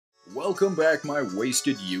Welcome back, my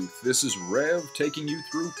wasted youth. This is Rev taking you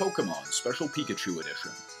through Pokemon Special Pikachu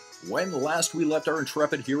Edition. When last we left our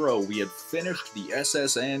intrepid hero, we had finished the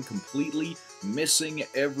SSN completely, missing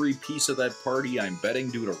every piece of that party, I'm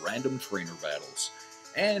betting due to random trainer battles.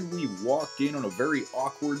 And we walked in on a very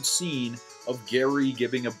awkward scene of Gary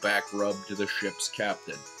giving a back rub to the ship's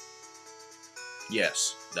captain.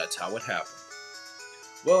 Yes, that's how it happened.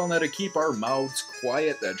 Well, now to keep our mouths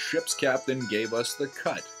quiet, that ship's captain gave us the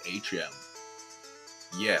cut, HM.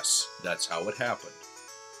 Yes, that's how it happened.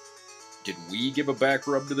 Did we give a back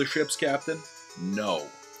rub to the ship's captain? No,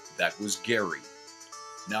 that was Gary.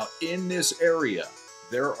 Now, in this area,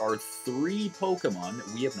 there are 3 Pokemon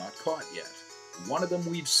that we have not caught yet. One of them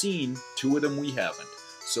we've seen, 2 of them we haven't.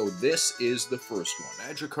 So this is the first one.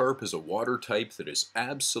 Magikarp is a water type that is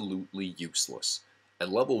absolutely useless.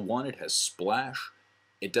 At level 1 it has Splash.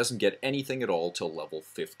 It doesn't get anything at all till level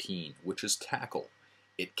 15, which is Tackle.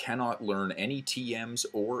 It cannot learn any TMs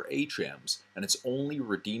or HMs, and its only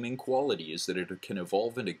redeeming quality is that it can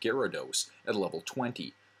evolve into Gyarados at level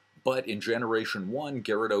 20. But in Generation 1,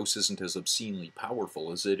 Gyarados isn't as obscenely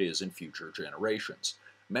powerful as it is in future generations.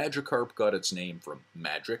 Magikarp got its name from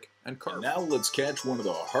magic and carp. And now let's catch one of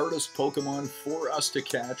the hardest Pokemon for us to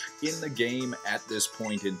catch in the game at this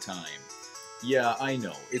point in time. Yeah, I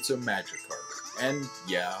know, it's a Magikarp. And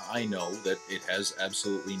yeah, I know that it has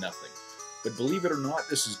absolutely nothing. But believe it or not,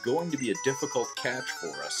 this is going to be a difficult catch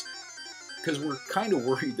for us, because we're kind of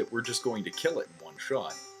worried that we're just going to kill it in one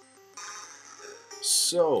shot.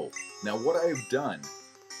 So, now what I have done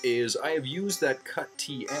is I have used that cut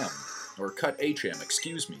TM, or cut HM,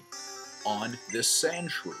 excuse me, on this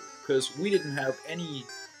Sandshrew, because we didn't have any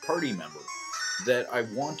party member that I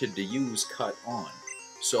wanted to use cut on.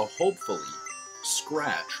 So hopefully,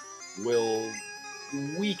 Scratch will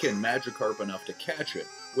weaken Magikarp enough to catch it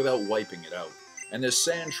without wiping it out. And this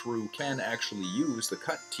Sandshrew can actually use the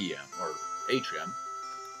cut TM, or HM.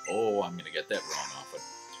 Oh, I'm going to get that wrong often.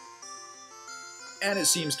 And it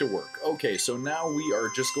seems to work. Okay, so now we are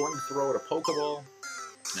just going to throw out a Pokeball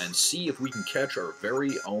and see if we can catch our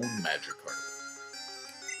very own Magikarp.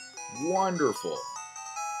 Wonderful.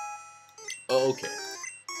 Okay.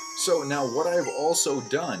 So now what I've also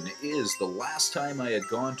done is the last time I had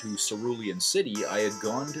gone to Cerulean City, I had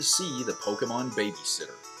gone to see the Pokemon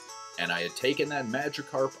Babysitter. And I had taken that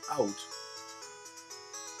Magikarp out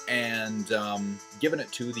and given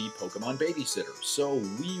it to the Pokemon Babysitter. So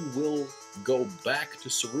we will go back to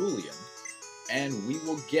Cerulean and we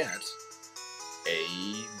will get a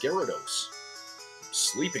Gyarados.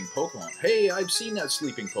 Sleeping Pokemon. Hey, I've seen that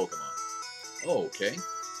sleeping Pokemon. Oh, okay.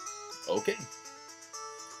 Okay.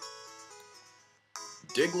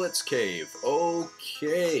 Diglett's Cave.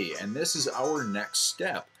 Okay, and this is our next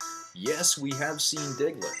step. Yes, we have seen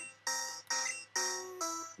Diglett.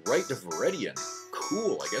 Right to Viridian.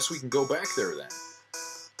 Cool, I guess we can go back there then.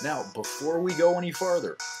 Now, before we go any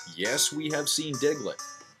farther, yes, we have seen Diglett,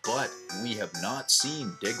 but we have not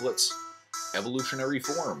seen Diglett's evolutionary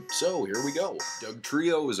form. So, here we go.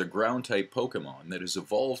 Dugtrio is a ground-type Pokemon that has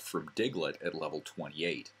evolved from Diglett at level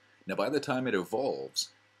 28. Now, by the time it evolves,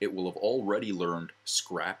 it will have already learned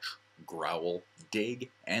Scratch, Growl, Dig,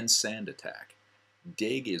 and Sand Attack.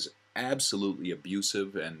 Dig is absolutely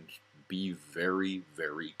abusive, and be very,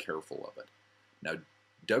 very careful of it. Now,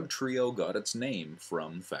 Dugtrio got its name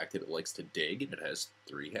from the fact that it likes to dig, and it has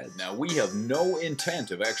 3 heads. Now, we have no intent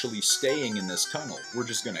of actually staying in this tunnel. We're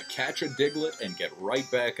just going to catch a Diglett and get right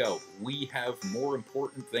back out. We have more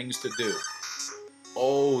important things to do.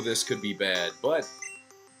 Oh, this could be bad, but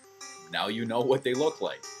now you know what they look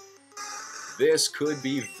like. This could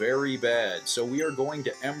be very bad. So we are going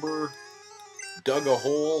to Ember, dug a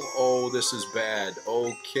hole. Oh, this is bad.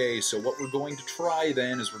 Okay, so what we're going to try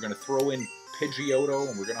then is we're going to throw in Pidgeotto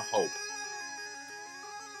and we're going to hope.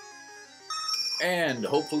 And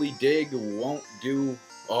hopefully Dig won't do...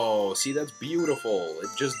 Oh, see, that's beautiful. It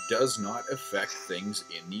just does not affect things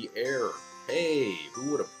in the air. Hey,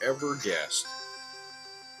 who would have ever guessed?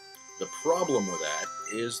 The problem with that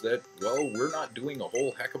is that, well, we're not doing a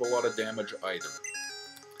whole heck of a lot of damage either.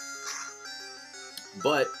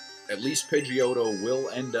 But at least Pidgeotto will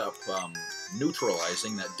end up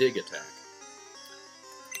neutralizing that dig attack.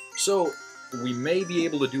 So we may be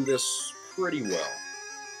able to do this pretty well.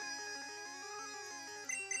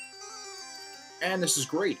 And this is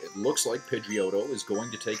great. It looks like Pidgeotto is going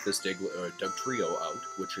to take this Dugtrio out,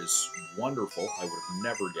 which is wonderful. I would have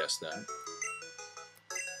never guessed that.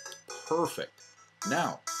 Perfect.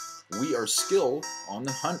 Now, we are still on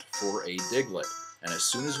the hunt for a Diglett, and as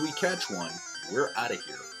soon as we catch one, we're out of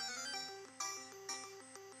here.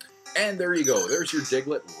 And there you go. There's your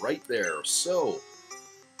Diglett right there. So,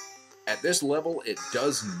 At this level, it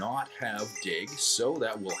does not have dig, so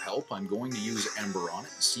that will help. I'm going to use Ember on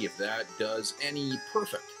it to see if that does any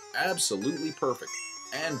perfect. Absolutely perfect.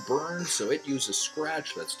 And burn, so it uses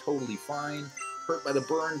scratch. That's totally fine. Hurt by the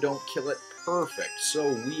burn, don't kill it. Perfect.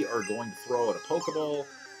 So we are going to throw out a Pokeball.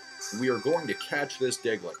 We are going to catch this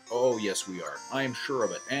Diglett. Oh, yes, we are. I am sure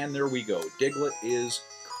of it. And there we go. Diglett is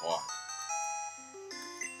caught.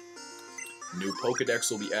 New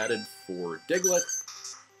Pokedex will be added for Diglett.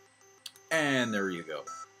 And there you go.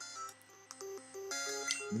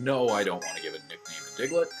 No, I don't want to give a nickname to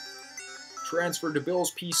Diglett. Transfer to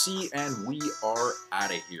Bill's PC, and we are out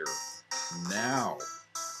of here. Now,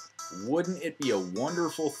 wouldn't it be a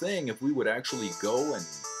wonderful thing if we would actually go and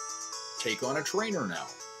take on a trainer now?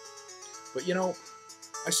 But you know,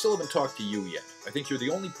 I still haven't talked to you yet. I think you're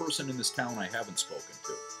the only person in this town I haven't spoken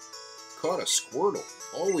to. Caught a Squirtle,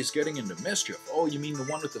 always getting into mischief. Oh, you mean the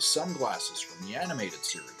one with the sunglasses from the animated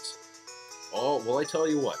series? Oh, well, I tell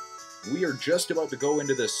you what, we are just about to go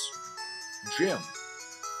into this gym.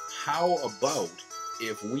 How about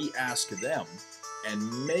if we ask them,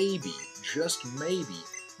 and maybe, just maybe,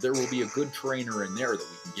 there will be a good trainer in there that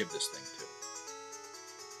we can give this thing to.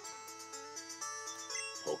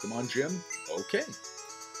 Pokemon Gym? Okay.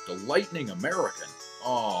 The Lightning American?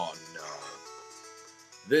 Oh no.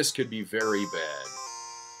 This could be very bad.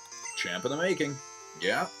 Champ in the making.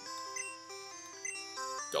 Yeah.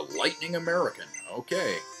 The Lightning American.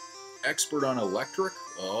 Okay. Expert on electric?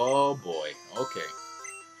 Oh boy. Okay.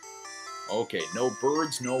 Okay, no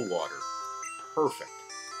birds, no water. Perfect.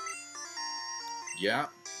 Yeah.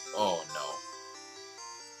 Oh no.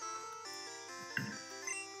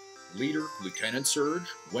 Leader, Lieutenant Surge.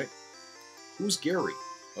 Wait. Who's Gary?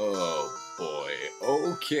 Oh boy.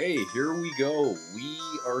 Okay, here we go. We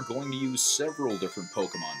are going to use several different Pokemon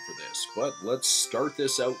for this, but let's start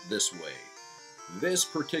this out this way. This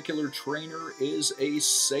particular trainer is a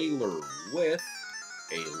Sailor with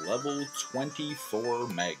a level 24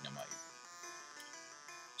 Magnemite.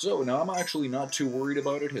 So now I'm actually not too worried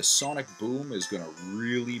about it. His Sonic Boom is going to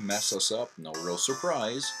really mess us up. No real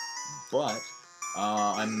surprise, but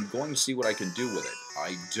I'm going to see what I can do with it.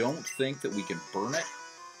 I don't think that we can burn it,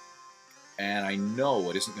 and I know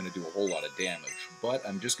it isn't going to do a whole lot of damage, but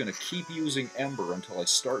I'm just going to keep using Ember until I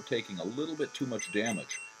start taking a little bit too much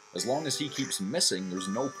damage. As long as he keeps missing, there's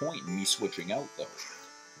no point in me switching out, though.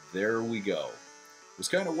 There we go. Was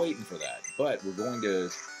kind of waiting for that, but we're going to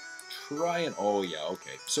try and... Oh, yeah,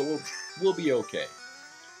 okay. So we'll be okay.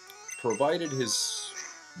 Provided his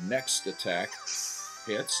next attack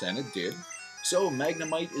hits, and it did. So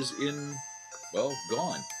Magnemite is in, well,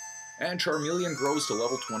 gone. And Charmeleon grows to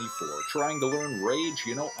level 24. Trying to learn Rage,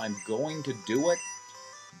 you know, I'm going to do it.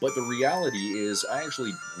 But the reality is, I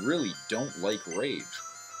actually really don't like Rage.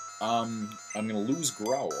 I'm going to lose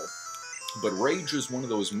Growl, but Rage is one of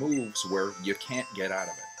those moves where you can't get out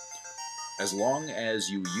of it. As long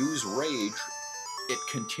as you use Rage, it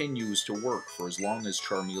continues to work for as long as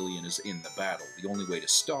Charmeleon is in the battle. The only way to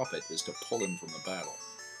stop it is to pull him from the battle.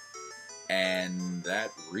 And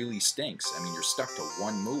that really stinks. I mean, you're stuck to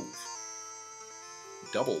one move.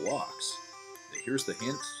 Double locks. Here's the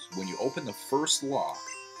hint. When you open the first lock,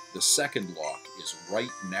 the second lock is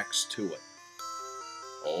right next to it.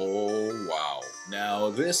 Oh, wow.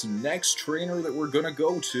 Now, this next trainer that we're going to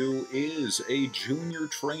go to is a junior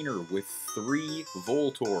trainer with 3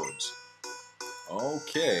 Voltorbs.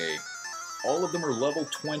 Okay. All of them are level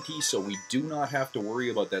 20, so we do not have to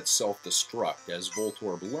worry about that self-destruct, as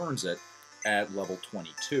Voltorb learns it at level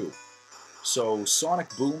 22. So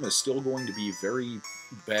Sonic Boom is still going to be very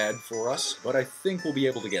bad for us, but I think we'll be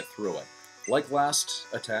able to get through it. Like last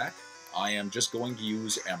attack, I am just going to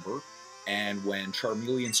use Ember, and when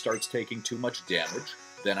Charmeleon starts taking too much damage,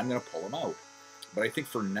 then I'm going to pull him out. But I think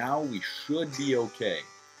for now, we should be okay.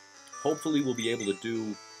 Hopefully we'll be able to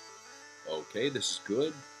do... Okay, this is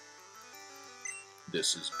good.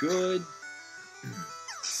 This is good.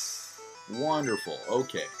 Wonderful,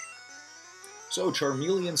 okay. So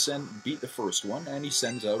Charmeleon beat the first one, and he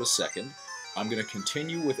sends out a second. I'm going to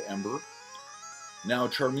continue with Ember. Now,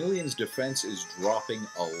 Charmeleon's defense is dropping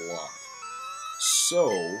a lot. So,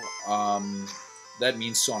 that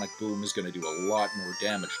means Sonic Boom is going to do a lot more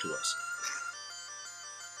damage to us.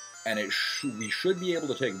 And we should be able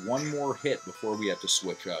to take one more hit before we have to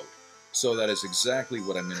switch out. So that is exactly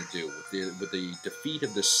what I'm going to do. With the defeat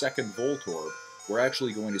of the second Voltorb, we're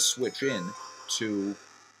actually going to switch in to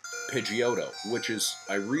Pidgeotto, which is,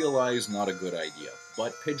 I realize, not a good idea.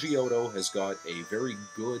 But Pidgeotto has got a very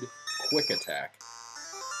good quick attack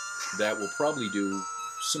that will probably do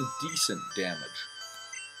some decent damage.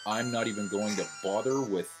 I'm not even going to bother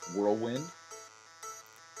with Whirlwind.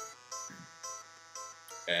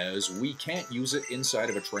 as we can't use it inside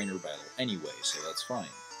of a trainer battle anyway, so that's fine.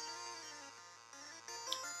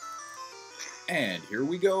 And here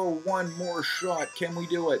we go, one more shot. Can we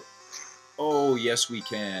do it? Oh, yes we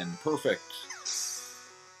can. Perfect.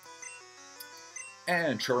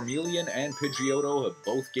 And Charmeleon and Pidgeotto have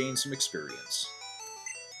both gained some experience.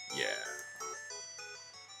 Yeah.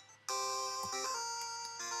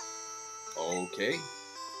 Okay.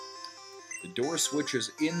 The door switch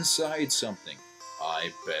is inside something.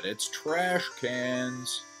 I bet it's trash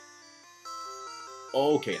cans.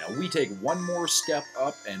 Okay, now we take one more step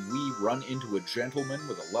up and we run into a gentleman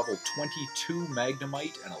with a level 22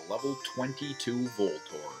 Magnemite and a level 22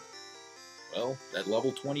 Voltorb. Well, that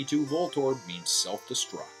level 22 Voltorb means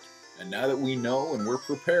self-destruct. And now that we know and we're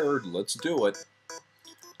prepared, let's do it.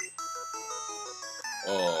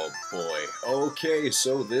 Oh boy. Okay,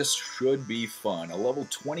 so this should be fun. A level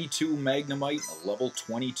 22 Magnemite and a level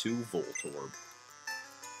 22 Voltorb.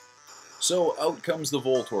 So out comes the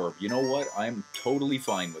Voltorb. You know what? I'm totally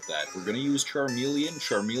fine with that. We're going to use Charmeleon.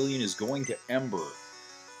 Charmeleon is going to Ember.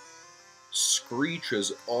 Screech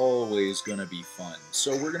is always going to be fun.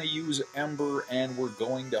 So we're going to use Ember, and we're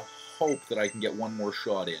going to hope that I can get one more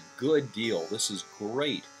shot in. Good deal. This is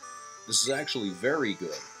great. This is actually very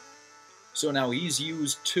good. So now he's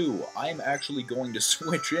used 2. I'm actually going to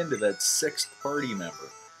switch into that 6th party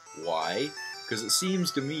member. Why? Because it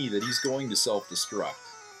seems to me that he's going to self-destruct.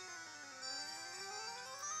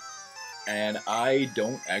 And I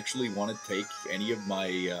don't actually want to take any of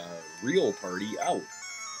my real party out.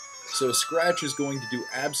 So Scratch is going to do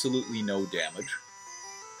absolutely no damage.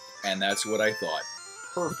 And that's what I thought.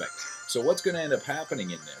 Perfect. So what's going to end up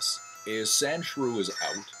happening in this is Sandshrew is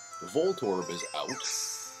out, the Voltorb is out,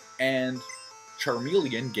 and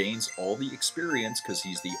Charmeleon gains all the experience because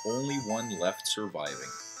he's the only one left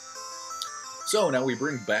surviving. So now we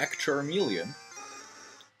bring back Charmeleon,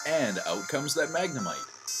 and out comes that Magnemite.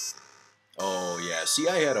 Oh yeah, see,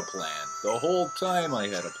 I had a plan. The whole time I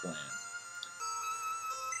had a plan.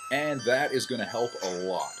 And that is going to help a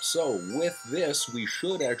lot. So with this, we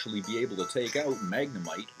should actually be able to take out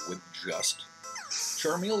Magnemite with just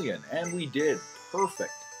Charmeleon. And we did.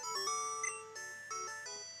 Perfect.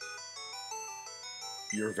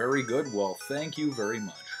 You're very good. Well, thank you very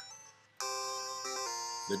much.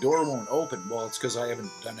 The door won't open. Well, it's because I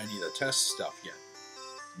haven't done any of the test stuff yet.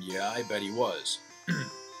 Yeah, I bet he was.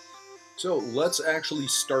 So let's actually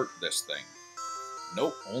start this thing.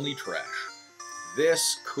 Nope, only trash.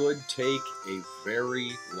 This could take a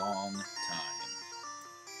very long time.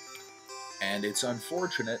 And it's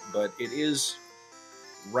unfortunate, but it is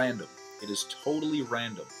random. It is totally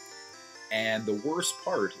random. And the worst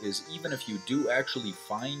part is, even if you do actually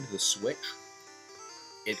find the switch,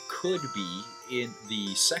 it could be in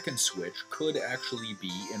the second switch, could actually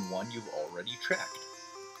be in one you've already checked,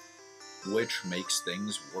 which makes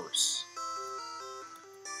things worse.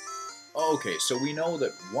 Okay, so we know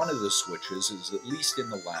that one of the switches is at least in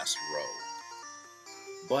the last row.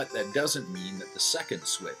 But that doesn't mean that the second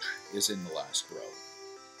switch is in the last row.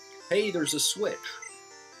 Hey, there's a switch!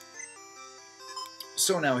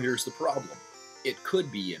 So now here's the problem. It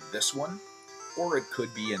could be in this one, or it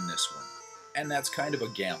could be in this one. And that's kind of a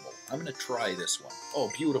gamble. I'm going to try this one.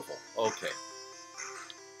 Oh, beautiful. Okay.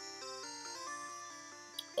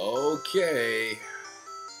 Okay.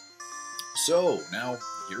 So, now,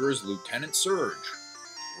 here is Lieutenant Surge.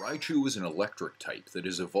 Raichu is an electric type that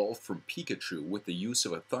is evolved from Pikachu with the use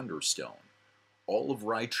of a Thunderstone. All of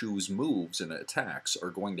Raichu's moves and attacks are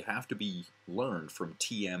going to have to be learned from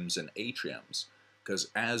TMs and HMs, because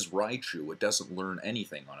as Raichu, it doesn't learn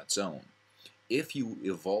anything on its own. If you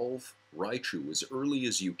evolve Raichu as early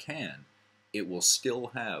as you can, it will still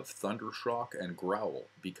have Thundershock and Growl,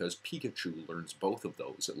 because Pikachu learns both of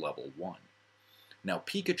those at level 1. Now,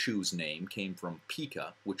 Pikachu's name came from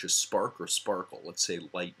Pika, which is spark or sparkle, let's say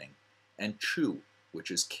lightning, and Chu,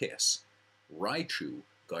 which is kiss. Raichu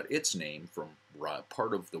got its name from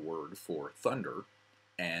part of the word for thunder,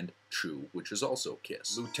 and Chu, which is also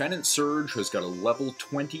kiss. Lieutenant Surge has got a level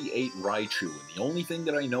 28 Raichu, and the only thing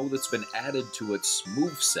that I know that's been added to its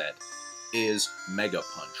moveset is Mega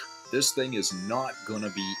Punch. This thing is not going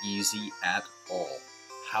to be easy at all.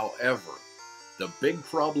 However, the big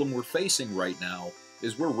problem we're facing right now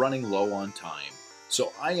is we're running low on time.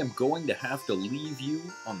 So I am going to have to leave you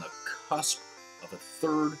on the cusp of a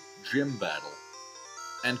third gym battle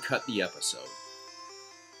and cut the episode.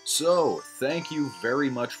 So, thank you very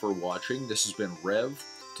much for watching. This has been Rev,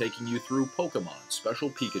 taking you through Pokemon Special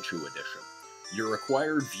Pikachu Edition. Your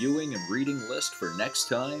required viewing and reading list for next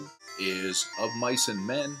time is Of Mice and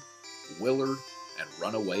Men, Willard, and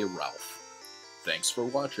Runaway Ralph. Thanks for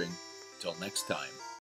watching. Till next time.